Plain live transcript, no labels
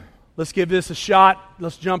Let's give this a shot.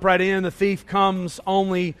 Let's jump right in. The thief comes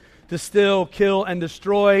only to steal, kill, and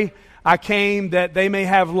destroy. I came that they may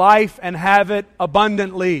have life and have it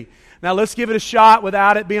abundantly. Now let's give it a shot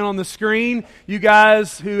without it being on the screen. You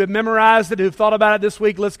guys who have memorized it, who've thought about it this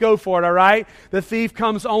week, let's go for it, all right? The thief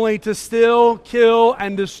comes only to steal, kill,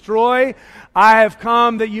 and destroy. I have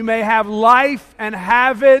come that you may have life and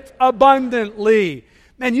have it abundantly.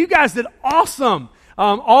 Man, you guys did awesome.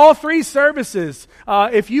 All three services.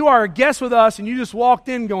 If you are a guest with us and you just walked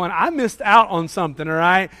in going, I missed out on something, all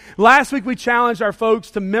right? Last week we challenged our folks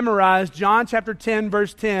to memorize John chapter 10,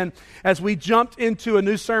 verse 10, as we jumped into a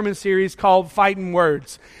new sermon series called Fighting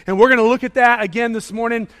Words. And we're going to look at that again this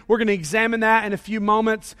morning. We're going to examine that in a few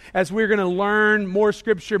moments as we're going to learn more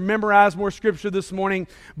Scripture, memorize more Scripture this morning.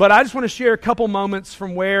 But I just want to share a couple moments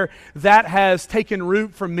from where that has taken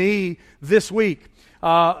root for me this week.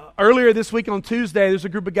 Earlier this week on Tuesday, there's a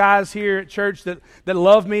group of guys here at church that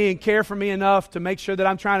love me and care for me enough to make sure that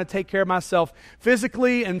I'm trying to take care of myself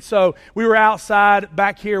physically. And so we were outside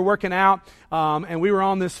back here working out, and we were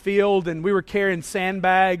on this field, and we were carrying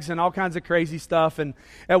sandbags and all kinds of crazy stuff. And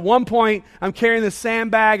at one point, I'm carrying this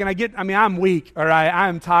sandbag, and I'm weak, all right?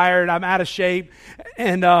 I'm tired. I'm out of shape.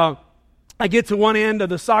 And I get to one end of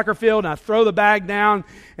the soccer field and I throw the bag down,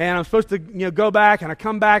 and I'm supposed to go back, and I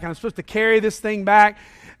come back and I'm supposed to carry this thing back,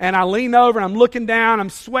 and I lean over and I'm looking down, I'm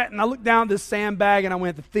sweating, I look down at this sandbag and I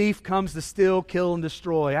went, the thief comes to steal, kill, and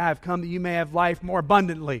destroy. I have come that you may have life more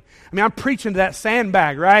abundantly. I mean, I'm preaching to that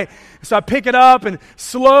sandbag, right? So I pick it up and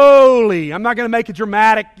slowly, I'm not going to make it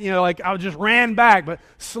dramatic, like I just ran back, but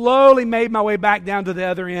slowly made my way back down to the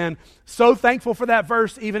other end. So thankful for that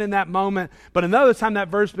verse even in that moment. But another time that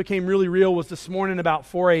verse became really real was this morning about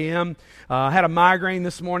 4 a.m. I had a migraine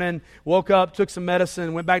this morning, woke up, took some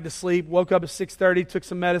medicine, went back to sleep, woke up at 6:30, took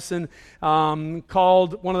some medicine,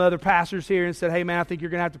 called one of the other pastors here and said, hey man, I think you're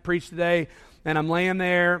going to have to preach today. And I'm laying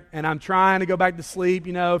there, and I'm trying to go back to sleep.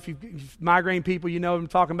 If you migraine people, you know what I'm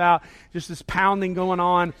talking about. Just this pounding going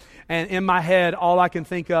on. And in my head, all I can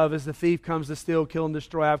think of is the thief comes to steal, kill, and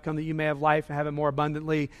destroy. I've come that you may have life and have it more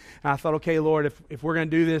abundantly. And I thought, okay, Lord, if we're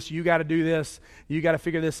going to do this, you got to do this. You got to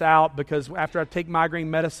figure this out, because after I take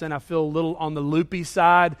migraine medicine, I feel a little on the loopy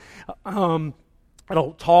side. I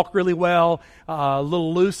don't talk really well, a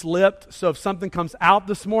little loose-lipped. So if something comes out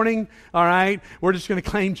this morning, all right, we're just going to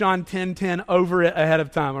claim John 10:10 over it ahead of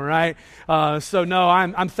time, all right? So no,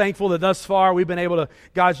 I'm thankful that thus far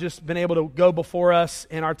God's just been able to go before us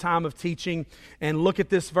in our time of teaching and look at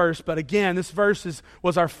this verse. But again, this verse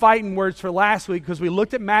was our fighting words for last week, because we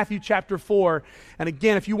looked at Matthew chapter 4. And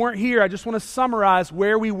again, if you weren't here, I just want to summarize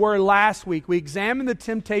where we were last week. We examined the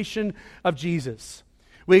temptation of Jesus.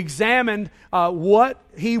 We examined what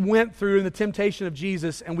he went through in the temptation of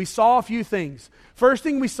Jesus, and we saw a few things. First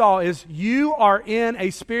thing we saw is you are in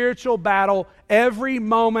a spiritual battle every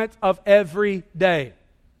moment of every day.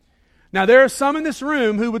 Now, there are some in this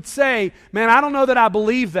room who would say, man, I don't know that I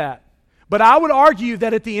believe that. But I would argue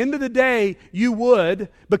that at the end of the day, you would,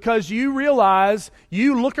 because you realize,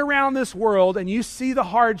 you look around this world and you see the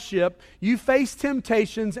hardship, you face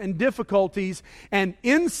temptations and difficulties, and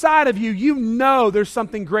inside of you, you know there's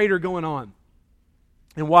something greater going on.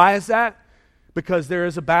 And why is that? Because there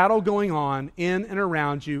is a battle going on in and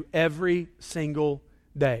around you every single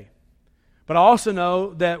day. But I also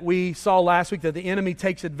know that we saw last week that the enemy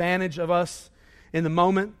takes advantage of us in the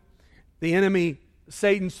moment. The enemy,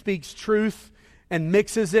 Satan, speaks truth and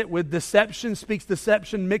mixes it with deception, speaks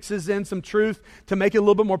deception, mixes in some truth to make it a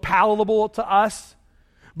little bit more palatable to us.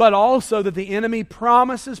 But also that the enemy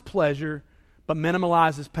promises pleasure but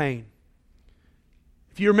minimalizes pain.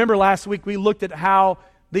 If you remember last week, we looked at how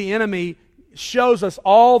the enemy shows us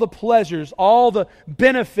all the pleasures, all the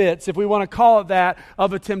benefits, if we want to call it that,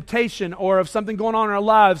 of a temptation or of something going on in our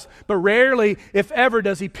lives. But rarely, if ever,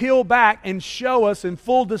 does he peel back and show us in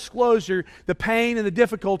full disclosure the pain and the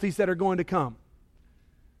difficulties that are going to come.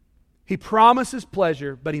 He promises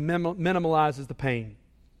pleasure, but he minimalizes the pain.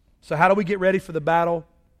 So how do we get ready for the battle?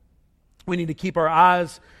 We need to keep our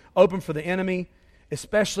eyes open for the enemy,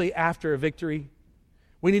 especially after a victory.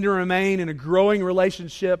 We need to remain in a growing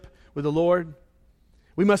relationship with the Lord.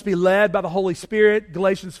 We must be led by the Holy Spirit,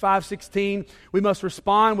 Galatians 5:16. We must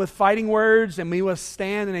respond with fighting words, and we must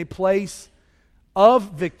stand in a place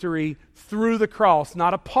of victory through the cross,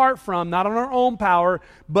 not apart from, not on our own power,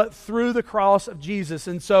 but through the cross of Jesus.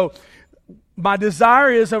 And so my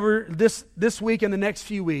desire is over this week and the next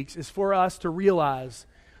few weeks is for us to realize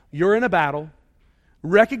you're in a battle.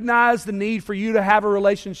 Recognize the need for you to have a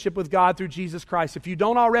relationship with God through Jesus Christ. If you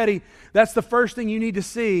don't already, that's the first thing you need to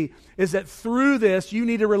see, is that through this, you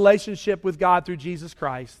need a relationship with God through Jesus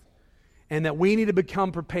Christ. and that we need to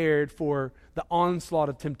become prepared for the onslaught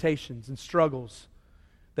of temptations and struggles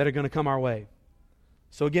that are going to come our way.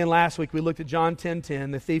 So again, last week we looked at John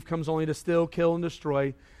 10:10. The thief comes only to steal, kill, and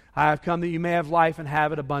destroy. I have come that you may have life and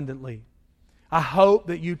have it abundantly. I hope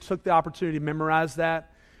that you took the opportunity to memorize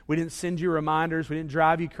that. We didn't send you reminders. We didn't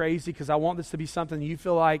drive you crazy, because I want this to be something you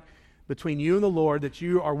feel like between you and the Lord that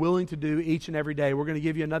you are willing to do each and every day. We're going to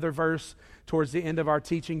give you another verse towards the end of our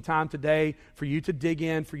teaching time today for you to dig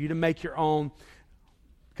in, for you to make your own.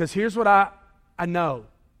 Because here's what I know.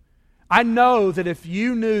 I know that if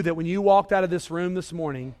you knew that when you walked out of this room this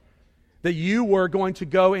morning that you were going to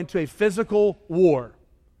go into a physical war,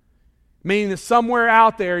 meaning that somewhere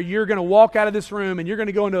out there you're going to walk out of this room and you're going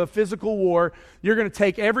to go into a physical war. You're going to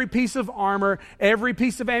take every piece of armor, every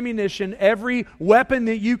piece of ammunition, every weapon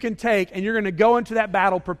that you can take, and you're going to go into that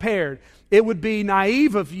battle prepared. It would be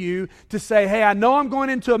naive of you to say, hey, I know I'm going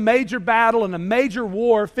into a major battle and a major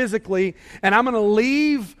war physically, and I'm going to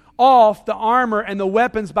leave off the armor and the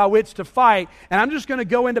weapons by which to fight, and I'm just going to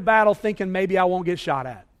go into battle thinking maybe I won't get shot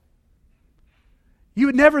at. You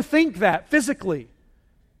would never think that physically.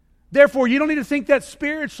 Therefore, you don't need to think that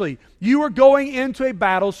spiritually. You are going into a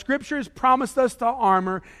battle. Scripture has promised us the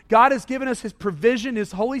armor. God has given us His provision,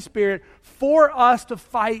 His Holy Spirit, for us to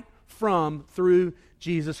fight from through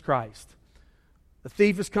Jesus Christ. The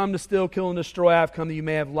thief has come to steal, kill, and destroy. I have come that you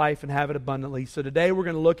may have life and have it abundantly. So today we're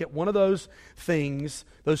going to look at one of those things,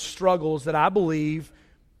 those struggles that I believe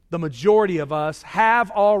the majority of us have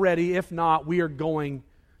already, if not, we are going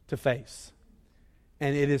to face.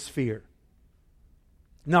 And it is fear.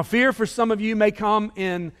 Now, fear for some of you may come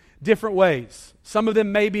in different ways. Some of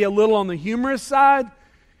them may be a little on the humorous side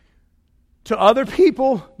to other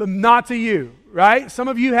people, but not to you, right? Some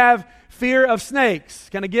of you have fear of snakes.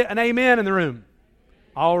 Can I get an amen in the room?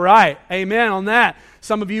 All right, amen on that.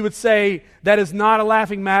 Some of you would say, that is not a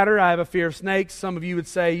laughing matter. I have a fear of snakes. Some of you would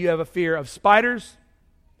say, you have a fear of spiders.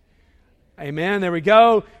 Amen, there we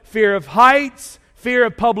go. Fear of heights, fear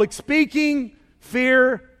of public speaking,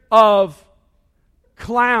 fear of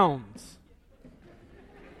clowns.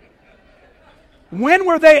 When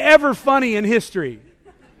were they ever funny in history?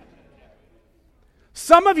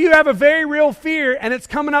 Some of you have a very real fear, and it's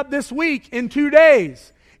coming up this week in 2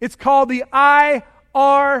 days. It's called the IRS.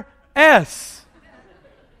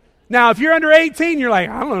 Now, if you're under 18, you're like,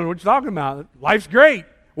 I don't know what you're talking about. Life's great.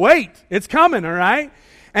 Wait, it's coming, all right?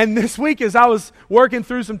 And this week, as I was working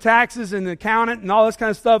through some taxes and the accountant and all this kind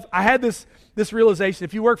of stuff, I had this realization.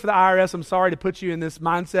 If you work for the IRS, I'm sorry to put you in this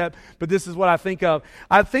mindset, but this is what I think of.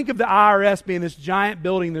 I think of the IRS being this giant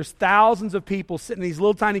building. There's thousands of people sitting in these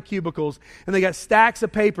little tiny cubicles, and they got stacks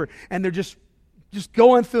of paper, and they're just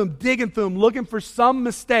going through them, digging through them, looking for some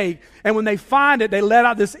mistake. And when they find it, they let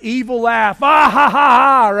out this evil laugh. Ah, ha, ha,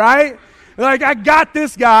 ha, right? Like, I got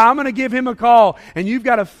this guy. I'm going to give him a call. And you've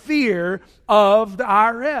got a fear of the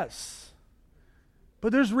IRS.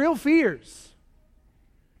 But there's real fears.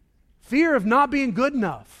 Fear of not being good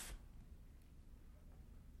enough.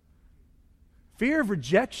 Fear of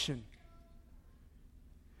rejection.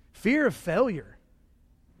 Fear of failure.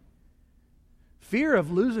 Fear of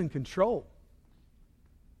losing control.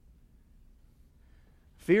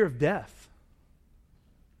 Fear of death.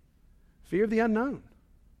 Fear of the unknown.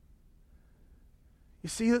 You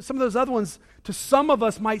see, some of those other ones, to some of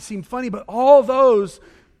us might seem funny, but all those,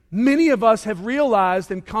 many of us have realized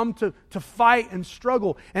and come to fight and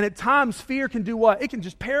struggle. And at times, fear can do what? It can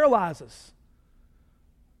just paralyze us.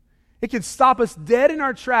 It can stop us dead in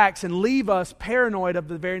our tracks and leave us paranoid of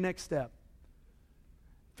the very next step.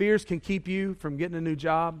 Fears can keep you from getting a new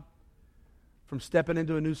job, from stepping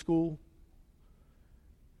into a new school.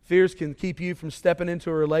 Fears can keep you from stepping into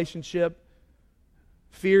a relationship.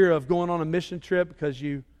 Fear of going on a mission trip because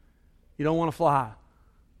you don't want to fly.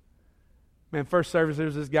 Man, first service, there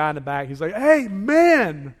was this guy in the back. He's like, hey,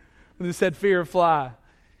 man! And he said fear of fly.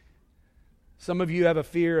 Some of you have a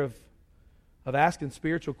fear of asking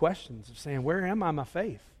spiritual questions, of saying, where am I in my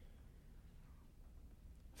faith?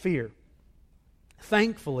 Fear.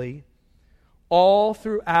 Thankfully, all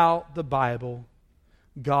throughout the Bible,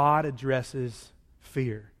 God addresses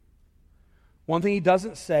fear. One thing He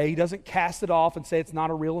doesn't say, He doesn't cast it off and say it's not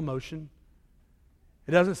a real emotion.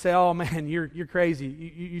 It doesn't say, oh man, you're crazy.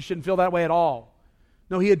 You shouldn't feel that way at all.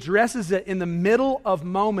 No, He addresses it in the middle of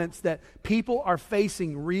moments that people are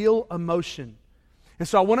facing real emotion. And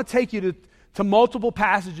so I want to take you to multiple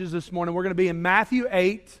passages this morning. We're going to be in Matthew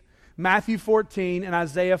 8, Matthew 14, and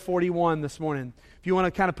Isaiah 41 this morning. If you want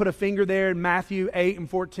to kind of put a finger there in Matthew 8 and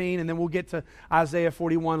 14, and then we'll get to Isaiah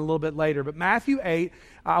 41 a little bit later. But Matthew 8,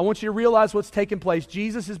 I want you to realize what's taken place.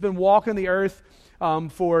 Jesus has been walking the earth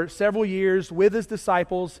for several years with his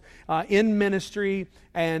disciples in ministry,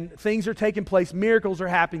 and things are taking place, miracles are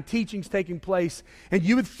happening, teaching's taking place, and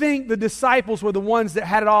you would think the disciples were the ones that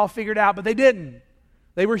had it all figured out, but they didn't.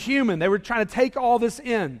 They were human. They were trying to take all this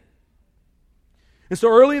in. And so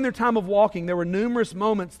early in their time of walking, there were numerous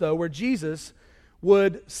moments, though, where Jesus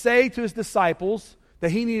would say to his disciples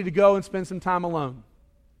that he needed to go and spend some time alone.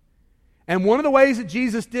 And one of the ways that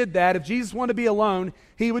Jesus did that, if Jesus wanted to be alone,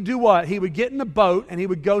 he would do what? He would get in a boat and he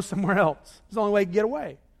would go somewhere else. It's the only way he could get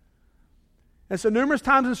away. And so numerous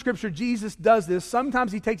times in Scripture, Jesus does this.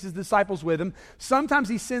 Sometimes he takes his disciples with him. Sometimes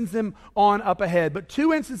he sends them on up ahead. But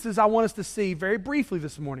two instances I want us to see very briefly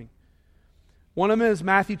this morning. One of them is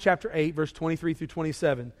Matthew chapter 8, verse 23 through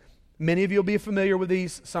 27. Many of you will be familiar with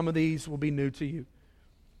these. Some of these will be new to you.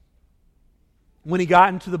 When he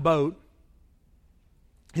got into the boat,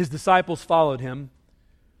 his disciples followed him.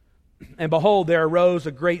 And behold, there arose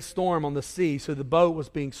a great storm on the sea, so the boat was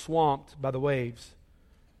being swamped by the waves.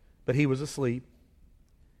 But he was asleep.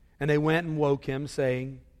 And they went and woke him,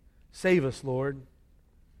 saying, "Save us, Lord,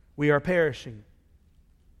 we are perishing."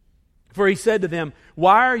 For he said to them,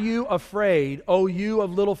 "Why are you afraid, O you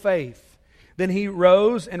of little faith?" Then he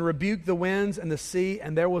rose and rebuked the winds and the sea,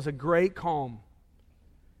 and there was a great calm.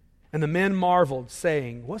 And the men marveled,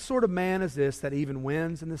 saying, "What sort of man is this that even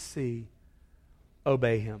winds and the sea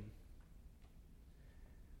obey him?"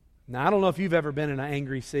 Now, I don't know if you've ever been in an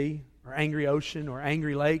angry sea or angry ocean or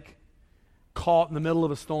angry lake, caught in the middle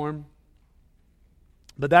of a storm.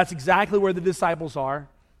 But that's exactly where the disciples are.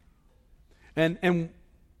 And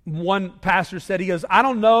one pastor said, he goes, I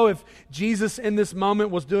don't know if Jesus in this moment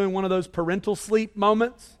was doing one of those parental sleep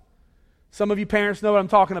moments. Some of you parents know what I'm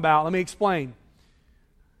talking about. Let me explain.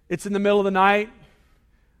 It's in the middle of the night.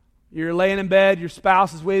 You're laying in bed. Your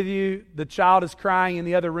spouse is with you. The child is crying in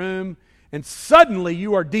the other room. And suddenly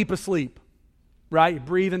you are deep asleep. Right? You're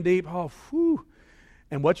breathing deep. Oh, whew.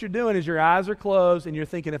 And what you're doing is your eyes are closed and you're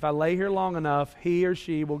thinking, if I lay here long enough, he or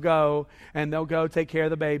she will go and they'll go take care of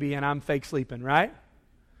the baby and I'm fake sleeping, right?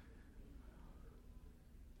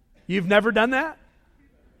 You've never done that?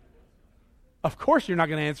 Of course you're not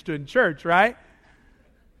going to answer to it in church, right?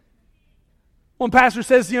 One pastor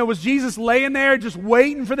says, was Jesus laying there just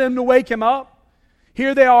waiting for them to wake him up?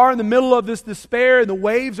 Here they are in the middle of this despair and the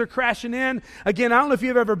waves are crashing in. Again, I don't know if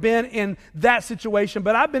you've ever been in that situation,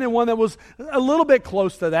 but I've been in one that was a little bit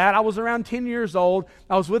close to that. I was around 10 years old.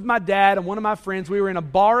 I was with my dad and one of my friends. We were in a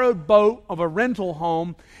borrowed boat of a rental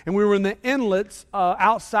home, and we were in the inlets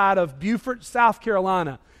outside of Beaufort, South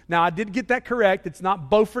Carolina. Now, I did get that correct. It's not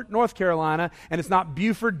Beaufort, North Carolina, and it's not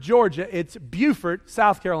Buford, Georgia. It's Beaufort,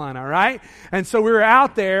 South Carolina, all right? And so we were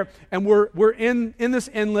out there, and we're in this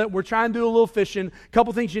inlet. We're trying to do a little fishing. A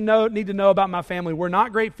couple things you need to know about my family. We're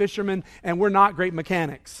not great fishermen, and we're not great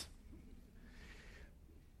mechanics.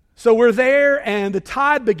 So we're there, and the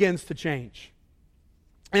tide begins to change.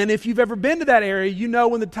 And if you've ever been to that area, you know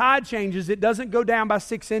when the tide changes, it doesn't go down by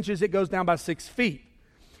 6 inches, it goes down by 6 feet.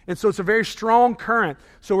 And so it's a very strong current.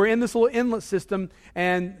 So we're in this little inlet system,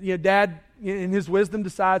 and Dad, in his wisdom,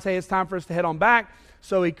 decides, hey, it's time for us to head on back.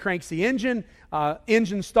 So he cranks the engine.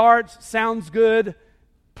 Engine starts, sounds good,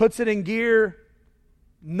 puts it in gear.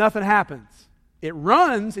 Nothing happens. It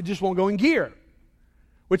runs, it just won't go in gear,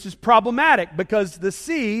 which is problematic because the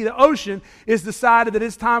sea, the ocean, is decided that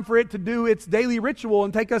it's time for it to do its daily ritual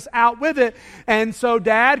and take us out with it. And so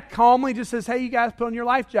Dad calmly just says, hey, you guys put on your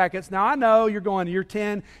life jackets. Now, I know you're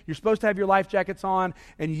 10. You're supposed to have your life jackets on.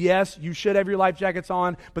 And yes, you should have your life jackets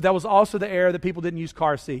on. But that was also the era that people didn't use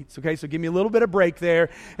car seats. Okay, so give me a little bit of break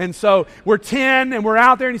there. And so we're 10 and we're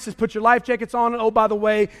out there and he says, put your life jackets on. And oh, by the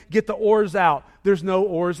way, get the oars out. There's no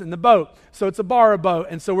oars in the boat. So it's a borrowed boat.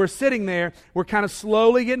 And so we're sitting there. We're kind of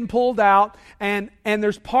slowly getting pulled out. And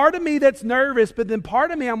there's part of me that's nervous, but then part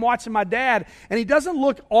of me, I'm watching my dad, and he doesn't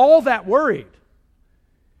look all that worried.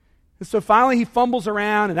 And so finally he fumbles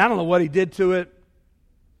around, and I don't know what he did to it,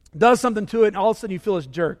 does something to it, and all of a sudden you feel this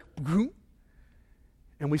jerk.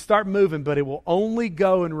 And we start moving, but it will only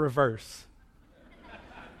go in reverse.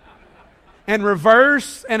 And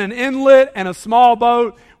reverse and an inlet and a small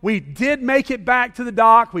boat. We did make it back to the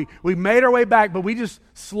dock. We made our way back, but we just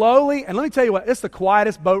slowly, and let me tell you what, it's the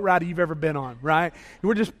quietest boat ride you've ever been on, right?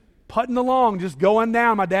 We're just putting along, just going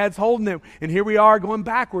down. My dad's holding it, and here we are going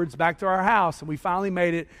backwards back to our house, and we finally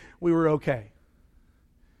made it. We were okay.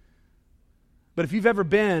 But if you've ever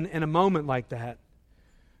been in a moment like that,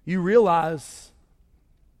 you realize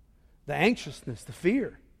the anxiousness, the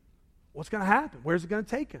fear. What's going to happen? Where's it going to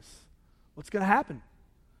take us? What's going to happen?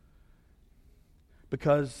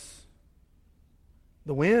 Because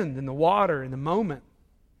the wind and the water and the moment.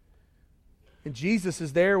 And Jesus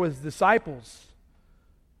is there with his disciples.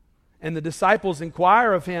 And the disciples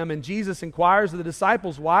inquire of him, and Jesus inquires of the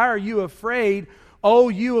disciples, why are you afraid, O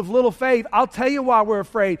you of little faith? I'll tell you why we're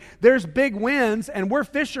afraid. There's big winds, and we're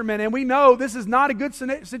fishermen, and we know this is not a good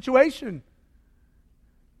situation.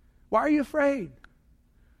 Why are you afraid?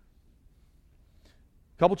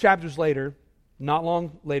 A couple chapters later, not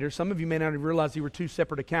long later, some of you may not have realized these were two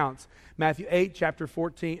separate accounts. Matthew 8, chapter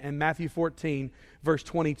 14, and Matthew 14, verse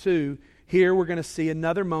 22. Here we're going to see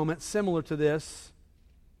another moment similar to this.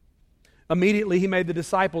 Immediately he made the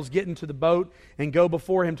disciples get into the boat and go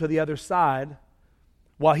before him to the other side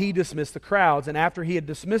while he dismissed the crowds. And after he had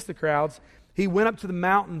dismissed the crowds, he went up to the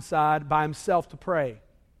mountainside by himself to pray.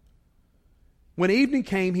 When evening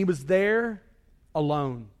came, he was there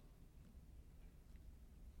alone.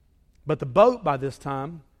 But the boat by this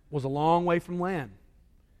time was a long way from land,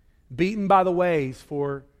 beaten by the waves,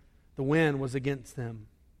 for the wind was against them.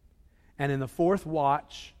 And in the fourth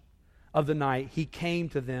watch of the night, he came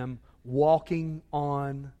to them walking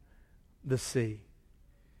on the sea.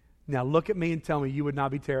 Now look at me and tell me you would not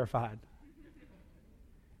be terrified.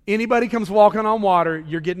 Anybody comes walking on water,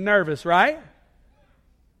 you're getting nervous, right?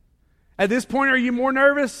 At this point, are you more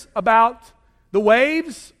nervous about the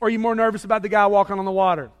waves, or are you more nervous about the guy walking on the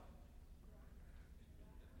water?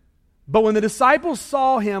 But when the disciples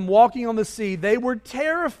saw him walking on the sea, they were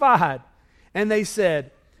terrified, and they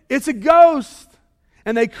said, "It's a ghost!"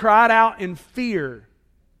 And they cried out in fear.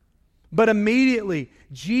 But immediately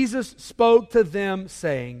Jesus spoke to them,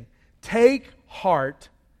 saying, "Take heart,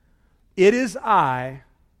 it is I,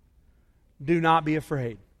 do not be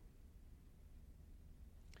afraid."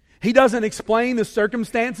 He doesn't explain the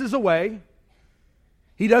circumstances away.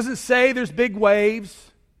 He doesn't say there's big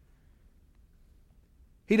waves.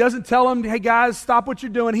 He doesn't tell them, "Hey guys, stop what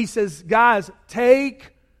you're doing." He says, "Guys,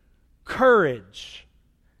 take courage.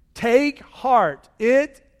 Take heart.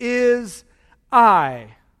 It is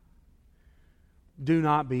I. Do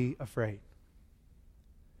not be afraid."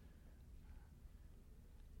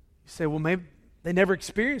 You say, well, maybe they never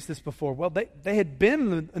experienced this before. Well, they had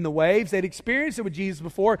been in the waves. They'd experienced it with Jesus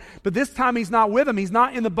before, but this time he's not with them. He's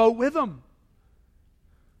not in the boat with them.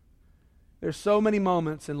 There's so many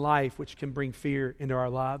moments in life which can bring fear into our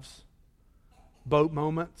lives. Boat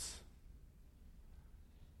moments.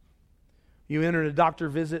 You enter a doctor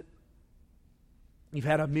visit. You've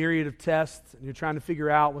had a myriad of tests, and you're trying to figure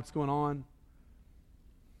out what's going on.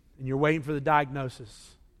 And you're waiting for the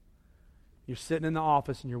diagnosis. You're sitting in the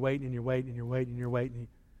office and you're waiting and you're waiting and you're waiting and you're waiting.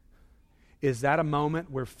 Is that a moment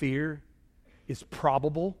where fear is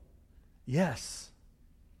probable? Yes.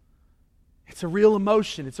 It's a real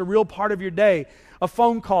emotion. It's a real part of your day. A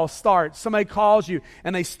phone call starts. Somebody calls you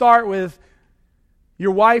and they start with,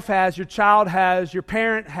 your wife has, your child has, your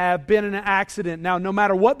parent have been in an accident. Now, no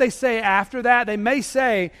matter what they say after that, they may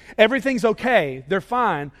say everything's okay, they're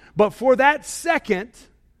fine. But for that second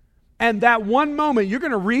and that one moment, you're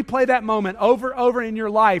going to replay that moment over and over in your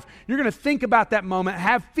life. You're going to think about that moment,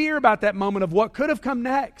 have fear about that moment of what could have come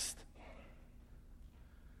next.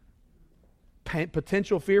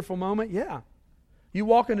 Potential fearful moment, yeah. You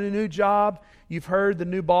walk into a new job, you've heard the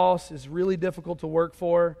new boss is really difficult to work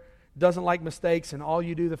for, doesn't like mistakes, and all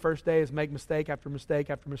you do the first day is make mistake after mistake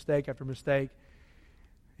after mistake after mistake.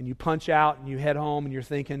 And you punch out and you head home and you're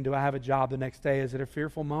thinking, do I have a job the next day? Is it a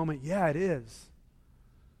fearful moment? Yeah, it is.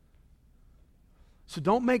 So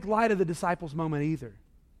don't make light of the disciples' moment either.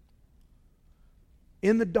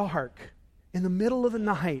 In the dark, in the middle of the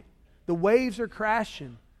night, the waves are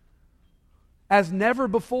crashing. As never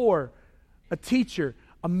before, a teacher,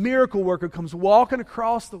 a miracle worker comes walking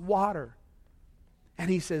across the water. And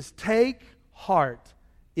he says, "Take heart,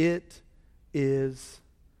 it is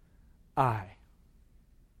I."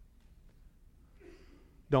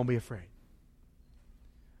 Don't be afraid.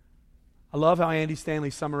 I love how Andy Stanley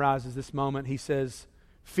summarizes this moment. He says,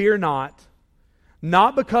 "Fear not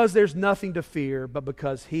because there's nothing to fear, but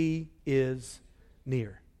because He is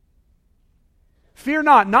near." Fear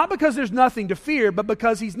not because there's nothing to fear, but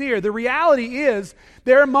because He's near. The reality is,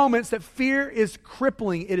 there are moments that fear is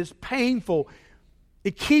crippling, it is painful.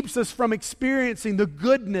 It keeps us from experiencing the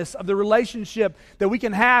goodness of the relationship that we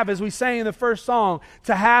can have, as we sang in the first song,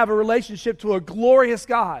 to have a relationship to a glorious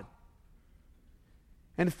God.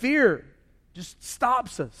 And fear just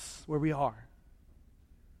stops us where we are.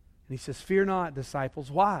 And He says, "Fear not,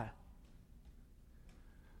 disciples." Why?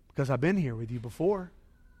 Because I've been here with you before.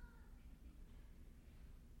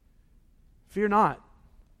 Fear not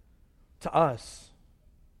to us.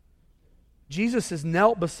 Jesus is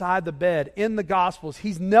knelt beside the bed in the Gospels.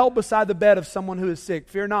 He's knelt beside the bed of someone who is sick.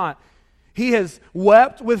 Fear not. He has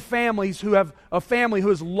wept with families who have a family who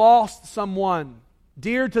has lost someone.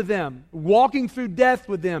 dear to them, walking through death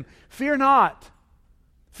with them. Fear not.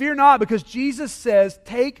 Fear not, because Jesus says,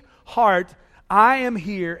 take heart, I am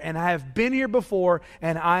here, and I have been here before,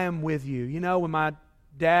 and I am with you. You know, when my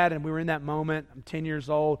dad and we were in that moment, I'm 10 years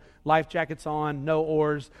old, life jackets on, no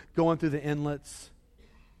oars, going through the inlets.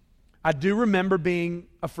 I do remember being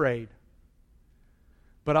afraid.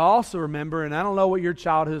 But I also remember, and I don't know what your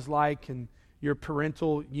childhood is like and your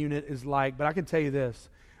parental unit is like, but I can tell you this.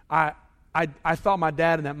 I thought my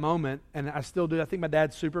dad in that moment, and I still do, I think my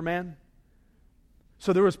dad's Superman.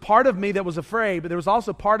 So there was part of me that was afraid, but there was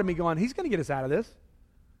also part of me going, he's going to get us out of this.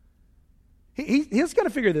 He's going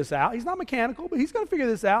to figure this out. He's not mechanical, but he's going to figure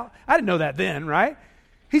this out. I didn't know that then, right?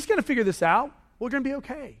 He's going to figure this out. We're going to be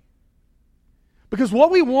okay. Because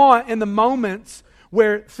what we want in the moments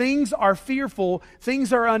where things are fearful,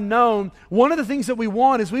 things are unknown, one of the things that we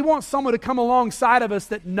want is we want someone to come alongside of us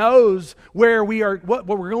that knows where we are, what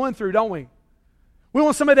we're going through, don't we? We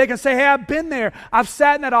want somebody that can say, hey, I've been there. I've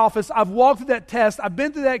sat in that office. I've walked through that test. I've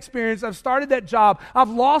been through that experience. I've started that job. I've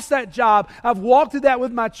lost that job. I've walked through that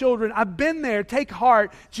with my children. I've been there. Take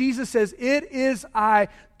heart. Jesus says, it is I.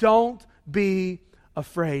 Don't be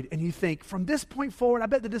afraid. And you think, from this point forward, I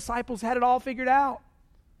bet the disciples had it all figured out.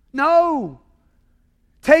 No.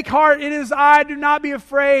 Take heart, it is I, do not be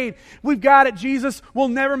afraid. We've got it, Jesus. We'll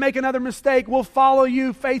never make another mistake. We'll follow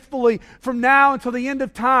you faithfully from now until the end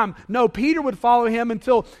of time. No, Peter would follow him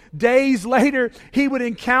until days later he would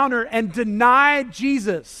encounter and deny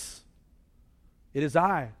Jesus. It is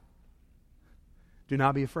I. Do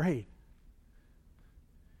not be afraid.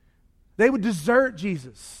 They would desert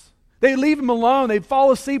Jesus. They'd leave him alone. They'd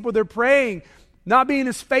fall asleep while they're praying, not being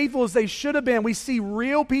as faithful as they should have been. We see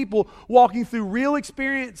real people walking through real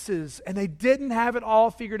experiences, and they didn't have it all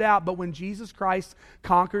figured out. But when Jesus Christ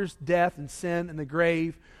conquers death and sin and the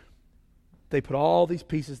grave, they put all these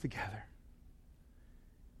pieces together.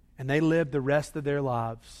 And they lived the rest of their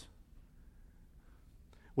lives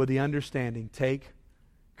with the understanding, take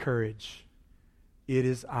courage. It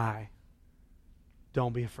is I.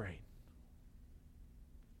 Don't be afraid.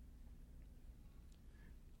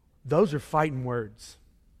 Those are fighting words.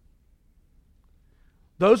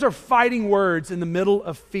 Those are fighting words in the middle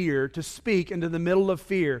of fear, to speak into the middle of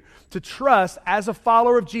fear, to trust as a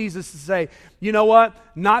follower of Jesus to say, you know what?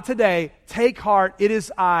 Not today. Take heart. It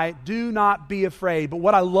is I. Do not be afraid. But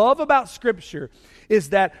what I love about Scripture is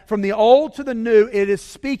that from the old to the new, it is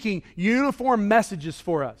speaking uniform messages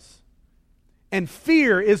for us. And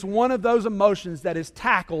fear is one of those emotions that is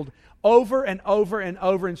tackled over and over and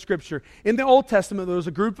over in Scripture. In the Old Testament, there was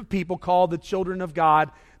a group of people called the children of God,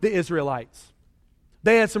 the Israelites.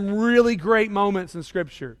 They had some really great moments in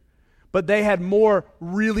Scripture, but they had more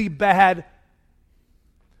really bad,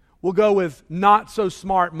 we'll go with not so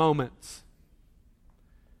smart moments.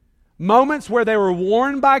 Moments where they were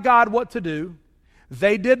warned by God what to do.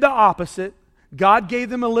 They did the opposite. God gave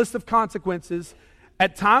them a list of consequences.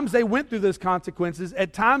 At times they went through those consequences.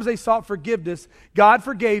 At times they sought forgiveness. God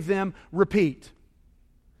forgave them. Repeat.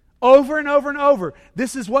 Over and over and over.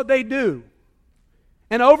 This is what they do.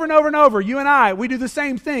 And over and over and over, you and I, we do the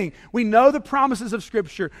same thing. We know the promises of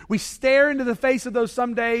Scripture. We stare into the face of those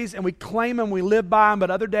some days and we claim them, we live by them, but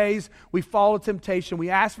other days we follow temptation. We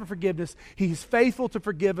ask for forgiveness. He's faithful to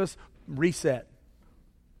forgive us. Reset.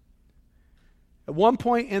 At one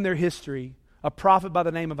point in their history, a prophet by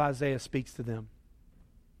the name of Isaiah speaks to them.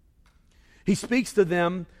 He speaks to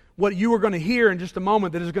them what you are going to hear in just a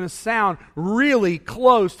moment that is going to sound really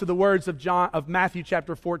close to the words of Matthew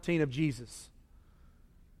chapter 14 of Jesus.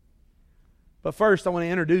 But first, I want to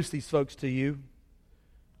introduce these folks to you.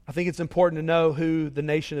 I think it's important to know who the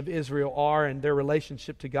nation of Israel are and their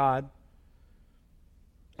relationship to God.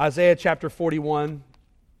 Isaiah chapter 41,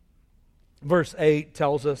 verse 8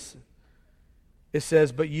 tells us, it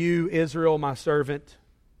says, "But you, Israel, my servant,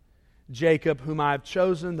 Jacob, whom I have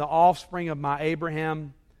chosen, the offspring of my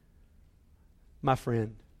Abraham, my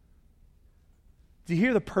friend." Do you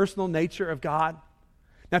hear the personal nature of God?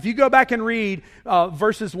 Now, if you go back and read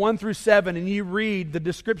verses 1 through 7 and you read the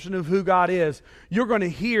description of who God is, you're going to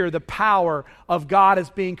hear the power of God as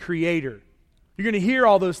being creator. You're going to hear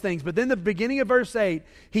all those things. But then the beginning of verse 8,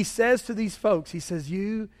 he says to these folks, he says,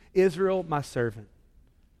 "You, Israel, my servant,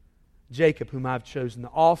 Jacob, whom I have chosen, the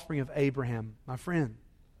offspring of Abraham, my friend.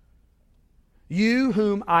 You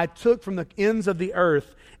whom I took from the ends of the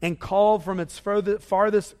earth and called from its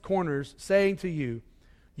farthest corners, saying to you,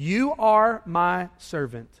 you are my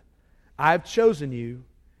servant. I have chosen you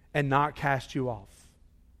and not cast you off."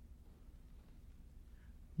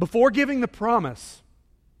 Before giving the promise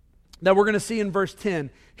that we're going to see in verse 10,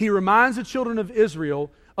 he reminds the children of Israel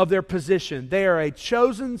of their position. They are a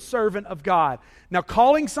chosen servant of God. Now,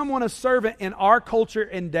 calling someone a servant in our culture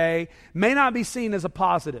and day may not be seen as a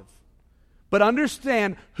positive. But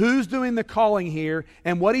understand who's doing the calling here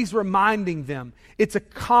and what he's reminding them. It's a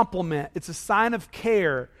compliment. It's a sign of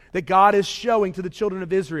care that God is showing to the children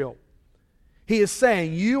of Israel. He is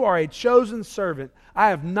saying, you are a chosen servant. I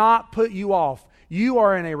have not put you off. You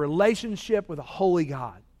are in a relationship with a holy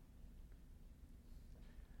God.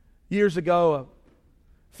 Years ago, a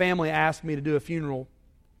family asked me to do a funeral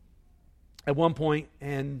at one point,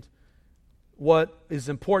 and what is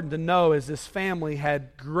important to know is this family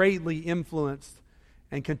had greatly influenced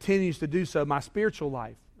and continues to do so my spiritual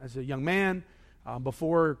life as a young man,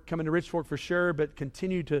 before coming to Richfork for sure, but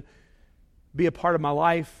continued to be a part of my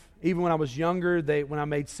life. Even when I was younger, when I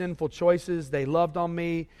made sinful choices, they loved on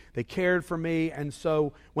me, they cared for me, and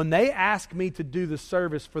so when they asked me to do the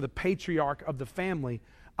service for the patriarch of the family,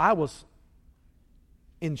 I was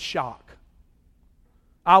in shock.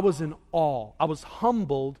 I was in awe. I was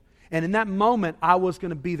humbled. And in that moment, I was going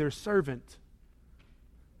to be their servant.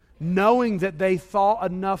 Knowing that they thought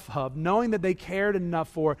enough of, knowing that they cared enough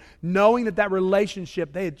for, knowing that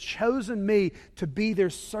relationship, they had chosen me to be their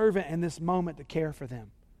servant in this moment to care for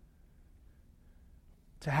them.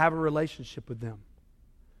 To have a relationship with them.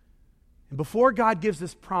 And before God gives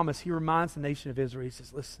this promise, He reminds the nation of Israel, He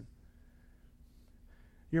says, listen,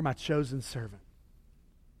 you're my chosen servant.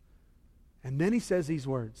 And then He says these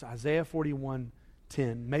words, Isaiah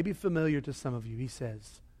 41:10, may be familiar to some of you. He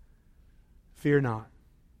says, fear not,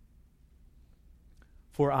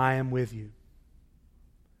 for I am with you.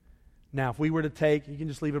 Now, if we were to take, you can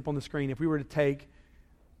just leave it up on the screen, if we were to take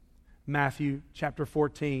Matthew chapter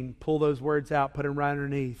 14, pull those words out, put them right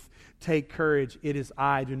underneath. Take courage, it is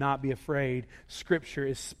I, do not be afraid. Scripture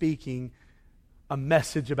is speaking a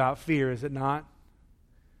message about fear, is it not?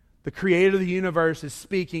 The Creator of the universe is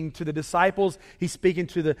speaking to the disciples. He's speaking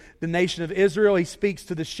to the nation of Israel. He speaks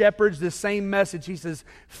to the shepherds this same message. He says,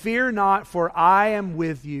 fear not, for I am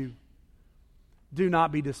with you. Do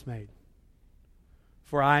not be dismayed,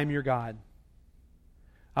 for I am your God.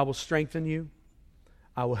 I will strengthen you.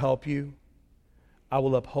 I will help you. I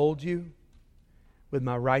will uphold you with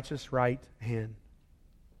my righteous right hand.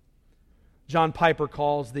 John Piper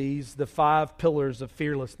calls these the 5 pillars of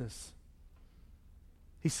fearlessness.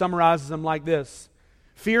 He summarizes them like this.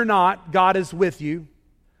 Fear not, God is with you.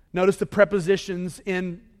 Notice the prepositions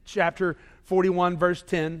in chapter 41, verse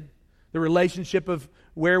 10. The relationship of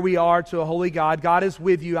where we are to a holy God. God is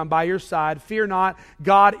with you. I'm by your side. Fear not,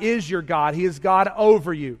 God is your God. He is God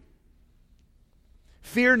over you.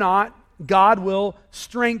 Fear not, God will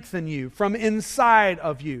strengthen you from inside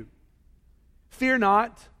of you. Fear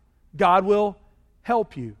not, God will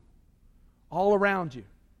help you all around you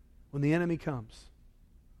when the enemy comes.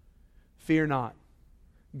 Fear not,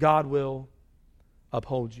 God will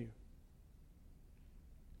uphold you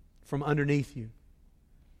from underneath you.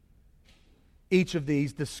 Each of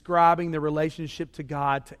these describing the relationship to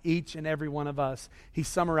God to each and every one of us. He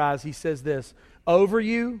summarized, he says this, over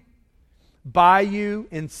you, by you,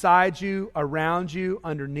 inside you, around you,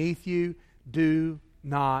 underneath you, do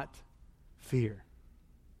not fear.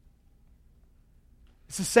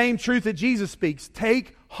 It's the same truth that Jesus speaks.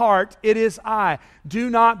 Take heart, it is I. Do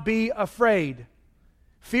not be afraid.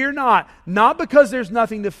 Fear not because there's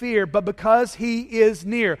nothing to fear, but because He is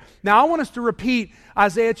near. Now I want us to repeat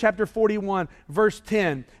Isaiah chapter 41, verse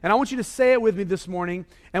 10. And I want you to say it with me this morning.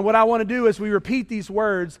 And what I want to do as we repeat these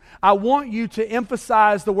words, I want you to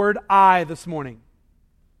emphasize the word I this morning.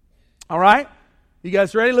 All right? You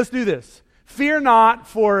guys ready? Let's do this. Fear not,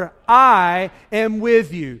 for I am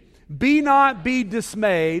with you. Be not be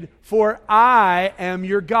dismayed, for I am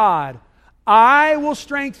your God. I will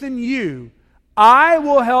strengthen you. I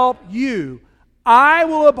will help you. I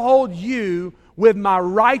will uphold you with my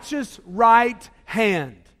righteous right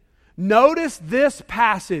hand. Notice this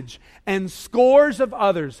passage and scores of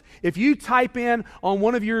others. If you type in on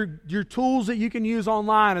one of your tools that you can use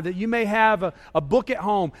online or that you may have a book at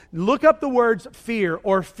home, look up the words fear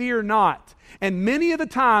or fear not. And many of the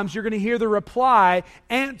times you're going to hear the reply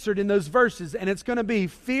answered in those verses, and it's going to be,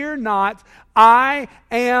 fear not, I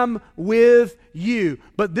am with you.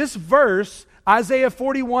 But this verse, Isaiah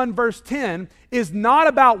 41 verse 10, is not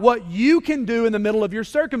about what you can do in the middle of your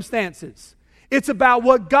circumstances. It's about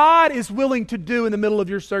what God is willing to do in the middle of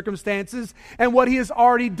your circumstances and what He has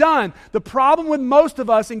already done. The problem with most of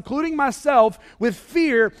us, including myself, with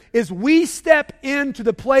fear is we step into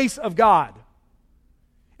the place of God.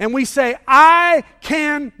 And we say, I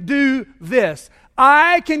can do this.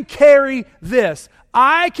 I can carry this.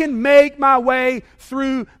 I can make my way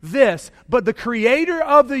through this. But the Creator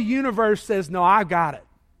of the universe says, no, I got it.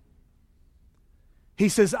 He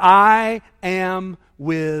says, I am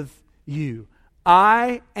with you.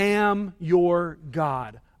 I am your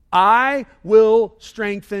God. I will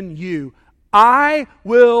strengthen you. I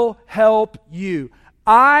will help you.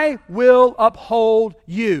 I will uphold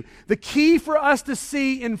you. The key for us to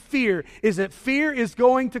see in fear is that fear is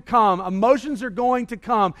going to come. Emotions are going to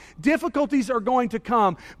come. Difficulties are going to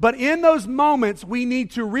come. But in those moments, we need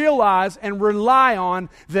to realize and rely on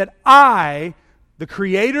that I, the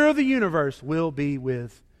creator of the universe, will be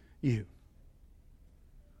with you.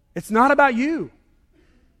 It's not about you.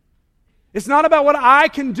 It's not about what I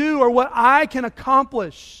can do or what I can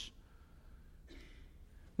accomplish.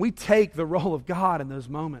 We take the role of God in those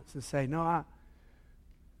moments and say, no,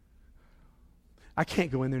 I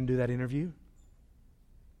can't go in there and do that interview.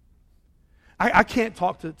 I can't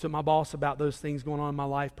talk to my boss about those things going on in my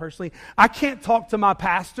life personally. I can't talk to my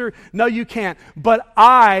pastor. No, you can't. But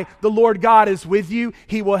I, the Lord God, is with you.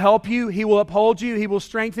 He will help you. He will uphold you. He will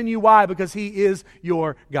strengthen you. Why? Because He is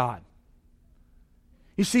your God.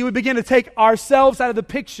 You see, we begin to take ourselves out of the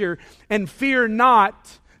picture and fear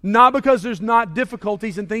not because there's not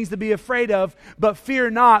difficulties and things to be afraid of, but fear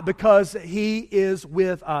not because He is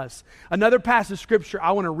with us. Another passage of Scripture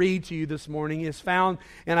I want to read to you this morning is found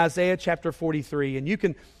in Isaiah chapter 43. And you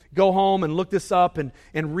can go home and look this up and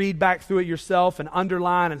read back through it yourself and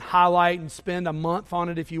underline and highlight and spend a month on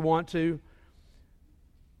it if you want to.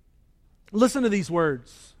 Listen to these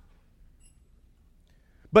words.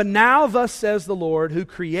 But now thus says the Lord, who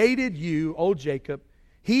created you, O Jacob,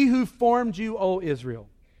 He who formed you, O Israel.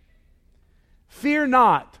 Fear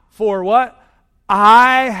not, for what?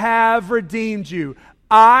 I have redeemed you.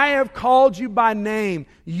 I have called you by name.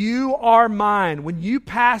 You are mine. When you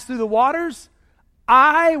pass through the waters,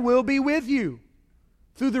 I will be with you.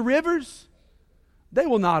 Through the rivers, they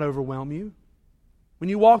will not overwhelm you. When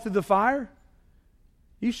you walk through the fire,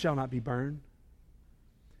 you shall not be burned,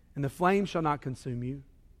 and the flame shall not consume you.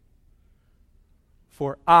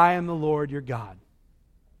 For I am the Lord your God,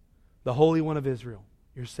 the Holy One of Israel,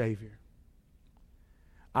 your Savior.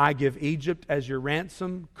 I give Egypt as your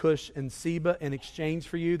ransom, Cush and Seba in exchange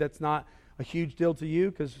for you. That's not a huge deal to you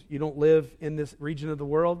because you don't live in this region of the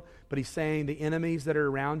world. But He's saying the enemies that are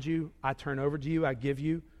around you, I turn over to you, I give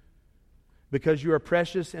you. Because you are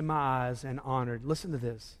precious in my eyes and honored. Listen to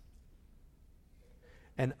this.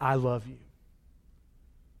 And I love you.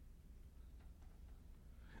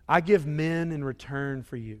 I give men in return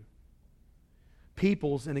for you.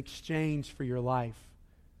 Peoples in exchange for your life.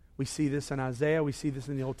 We see this in Isaiah. We see this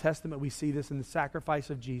in the Old Testament. We see this in the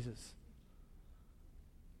sacrifice of Jesus.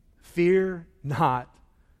 Fear not,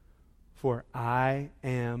 for I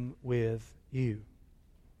am with you.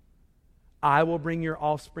 I will bring your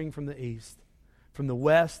offspring from the east. From the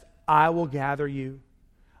west, I will gather you.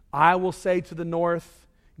 I will say to the north,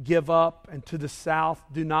 give up, and to the south,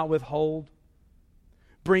 do not withhold.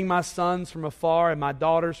 Bring my sons from afar and my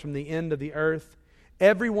daughters from the end of the earth.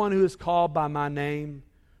 Everyone who is called by my name,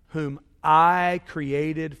 whom I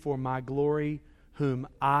created for my glory, whom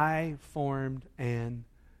I formed and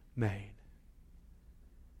made.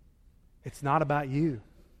 It's not about you.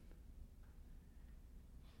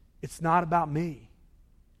 It's not about me.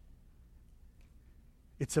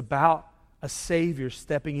 It's about a Savior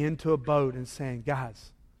stepping into a boat and saying,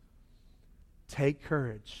 guys, take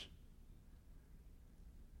courage.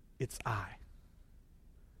 It's I.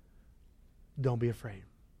 Don't be afraid.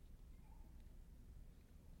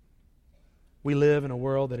 We live in a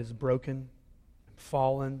world that is broken,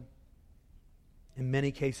 fallen, in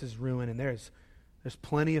many cases ruined, and there's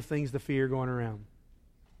plenty of things to fear going around.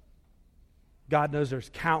 God knows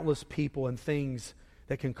there's countless people and things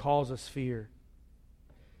that can cause us fear.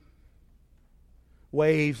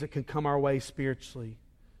 Waves that can come our way spiritually.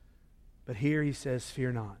 But here He says,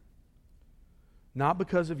 fear not. Not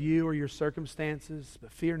because of you or your circumstances,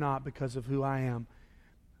 but fear not because of who I am.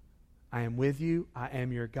 I am with you. I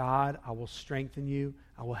am your God. I will strengthen you.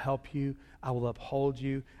 I will help you. I will uphold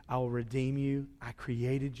you. I will redeem you. I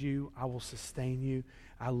created you. I will sustain you.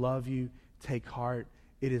 I love you. Take heart.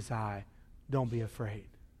 It is I. Don't be afraid.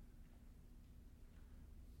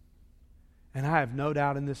 And I have no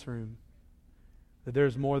doubt in this room that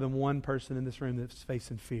there's more than one person in this room that's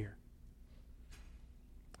facing fear.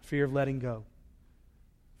 Fear of letting go.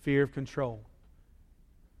 Fear of control.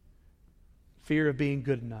 Fear of being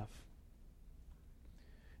good enough.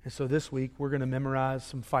 And so this week, we're going to memorize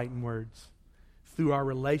some fighting words. Through our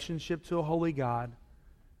relationship to a holy God,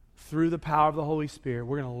 through the power of the Holy Spirit,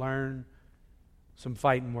 we're going to learn some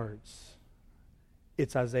fighting words.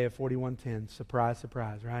 It's Isaiah 41:10. Surprise,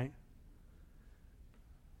 surprise, right?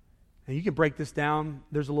 And you can break this down.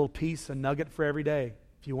 There's a little piece, a nugget for every day,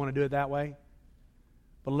 if you want to do it that way.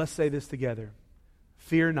 But let's say this together.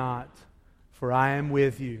 Fear not, for I am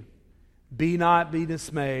with you. Be not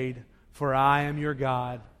dismayed, for I am your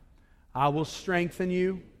God. I will strengthen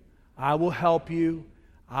you. I will help you.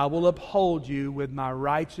 I will uphold you with my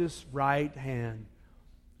righteous right hand.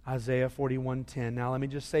 Isaiah 41:10. Now let me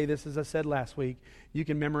just say this as I said last week. You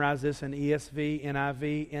can memorize this in ESV,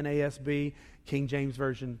 NIV, NASB, King James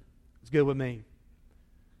Version. It's good with me.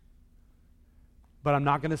 But I'm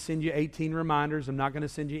not going to send you 18 reminders. I'm not going to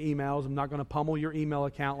send you emails. I'm not going to pummel your email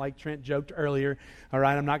account like Trent joked earlier. All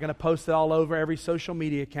right, I'm not going to post it all over every social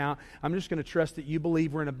media account. I'm just going to trust that you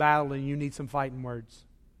believe we're in a battle and you need some fighting words.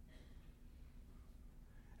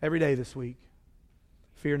 Every day this week,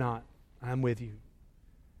 fear not, I am with you.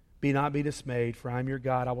 Be not dismayed, for I am your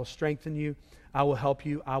God. I will strengthen you. I will help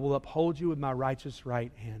you. I will uphold you with my righteous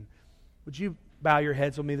right hand. Would you bow your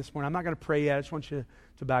heads with me this morning? I'm not going to pray yet. I just want you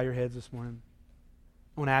to bow your heads this morning.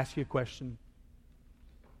 I want to ask you a question.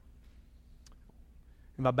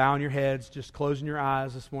 And by bowing your heads, just closing your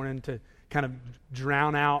eyes this morning to kind of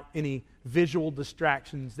drown out any visual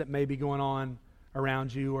distractions that may be going on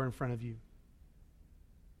around you or in front of you.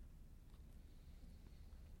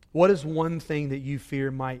 What is one thing that you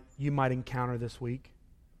fear you might encounter this week?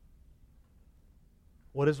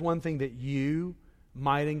 What is one thing that you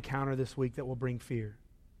might encounter this week that will bring fear?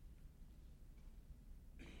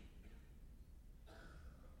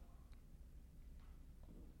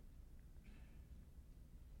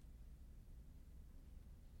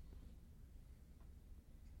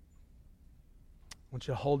 I want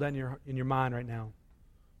you to hold that in your mind right now.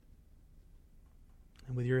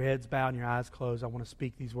 And with your heads bowed and your eyes closed, I want to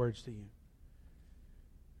speak these words to you.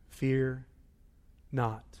 Fear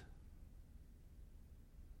not,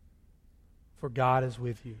 for God is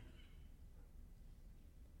with you.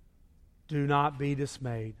 Do not be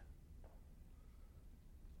dismayed,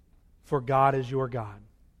 for God is your God.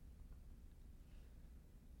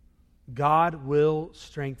 God will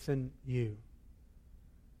strengthen you.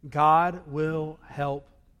 God will help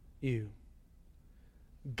you.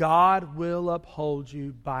 God will uphold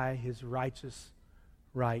you by His righteous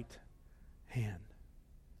right hand.